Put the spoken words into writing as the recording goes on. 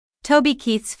Toby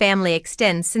Keith's family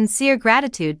extends sincere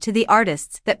gratitude to the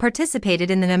artists that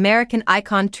participated in the American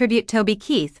Icon tribute. Toby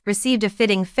Keith received a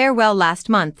fitting farewell last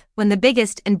month when the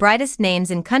biggest and brightest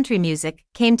names in country music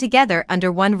came together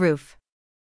under one roof.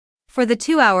 For the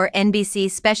 2-hour NBC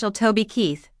special Toby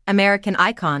Keith, American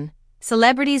Icon,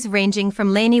 celebrities ranging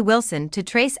from Lainey Wilson to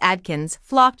Trace Adkins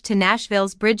flocked to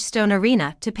Nashville's Bridgestone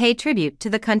Arena to pay tribute to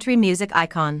the country music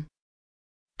icon.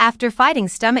 After fighting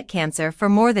stomach cancer for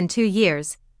more than 2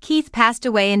 years, Keith passed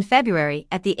away in February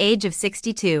at the age of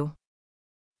 62.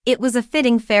 It was a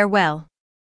fitting farewell.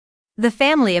 The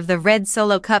family of the Red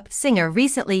Solo Cup singer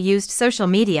recently used social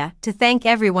media to thank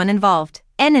everyone involved.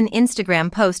 In an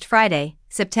Instagram post Friday,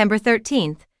 September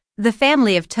 13th, the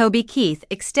family of Toby Keith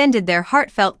extended their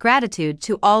heartfelt gratitude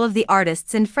to all of the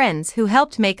artists and friends who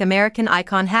helped make American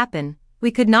Icon happen.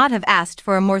 "We could not have asked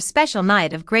for a more special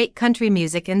night of great country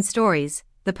music and stories,"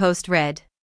 the post read.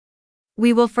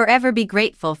 "We will forever be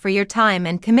grateful for your time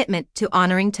and commitment to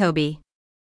honoring Toby."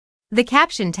 The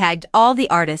caption tagged all the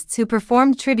artists who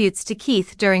performed tributes to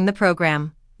Keith during the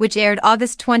program, which aired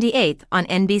August 28 on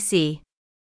NBC.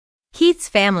 Keith's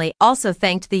family also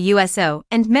thanked the USO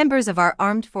and members of our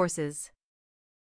armed forces.